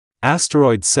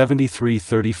Asteroid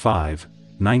 7335,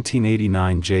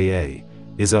 1989 JA,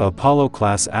 is a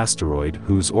Apollo-class asteroid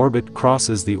whose orbit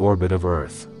crosses the orbit of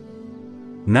Earth.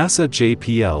 NASA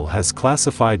JPL has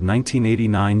classified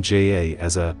 1989 JA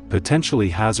as a potentially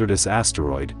hazardous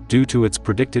asteroid due to its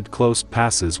predicted close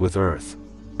passes with Earth.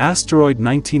 Asteroid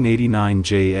 1989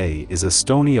 JA is a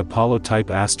stony Apollo-type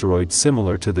asteroid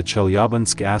similar to the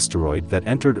Chelyabinsk asteroid that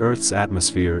entered Earth's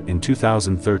atmosphere in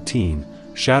 2013,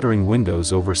 shattering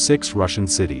windows over 6 Russian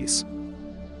cities.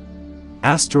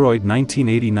 Asteroid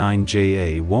 1989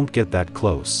 JA won't get that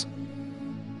close.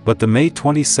 But the May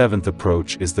 27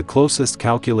 approach is the closest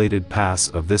calculated pass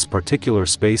of this particular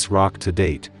space rock to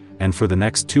date, and for the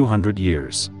next 200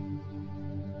 years.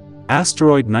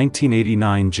 Asteroid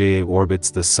 1989 JA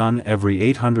orbits the Sun every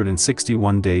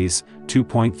 861 days,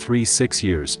 2.36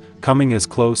 years, coming as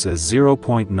close as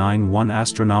 0.91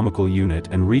 astronomical unit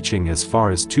and reaching as far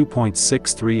as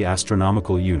 2.63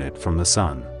 astronomical unit from the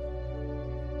Sun.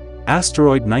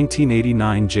 Asteroid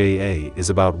 1989 JA is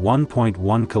about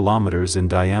 1.1 kilometers in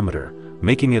diameter,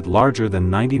 making it larger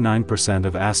than 99%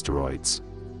 of asteroids.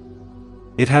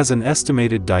 It has an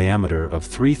estimated diameter of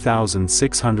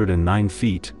 3,609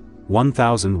 feet,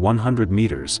 1,100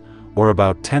 meters, or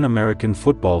about 10 American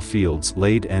football fields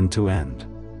laid end to end.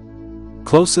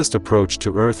 Closest approach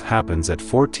to Earth happens at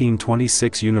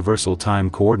 14:26 Universal Time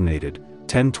Coordinated,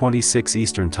 10:26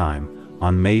 Eastern Time,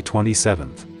 on May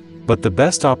 27. But the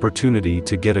best opportunity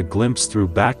to get a glimpse through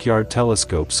backyard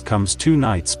telescopes comes 2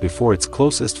 nights before its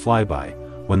closest flyby,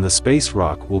 when the space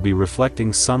rock will be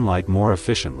reflecting sunlight more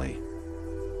efficiently.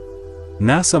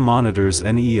 NASA monitors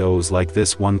NEOs like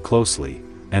this one closely,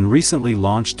 and recently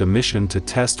launched a mission to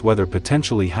test whether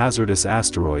potentially hazardous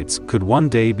asteroids could one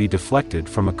day be deflected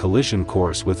from a collision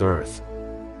course with Earth.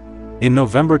 In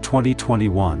November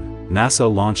 2021,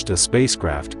 NASA launched a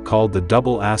spacecraft called the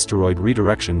Double Asteroid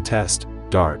Redirection Test,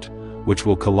 DART, which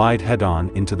will collide head-on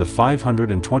into the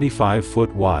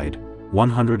 525-foot-wide,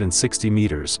 160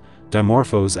 meters,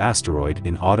 Dimorphos asteroid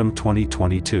in autumn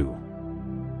 2022.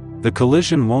 The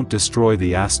collision won't destroy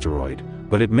the asteroid,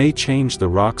 but it may change the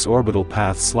rock's orbital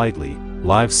path slightly,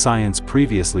 Live Science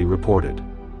previously reported.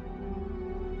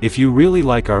 If you really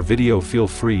like our video, feel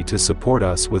free to support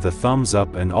us with a thumbs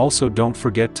up, and also don't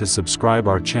forget to subscribe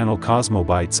our channel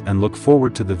Cosmobytes, and look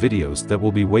forward to the videos that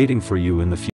will be waiting for you in the future.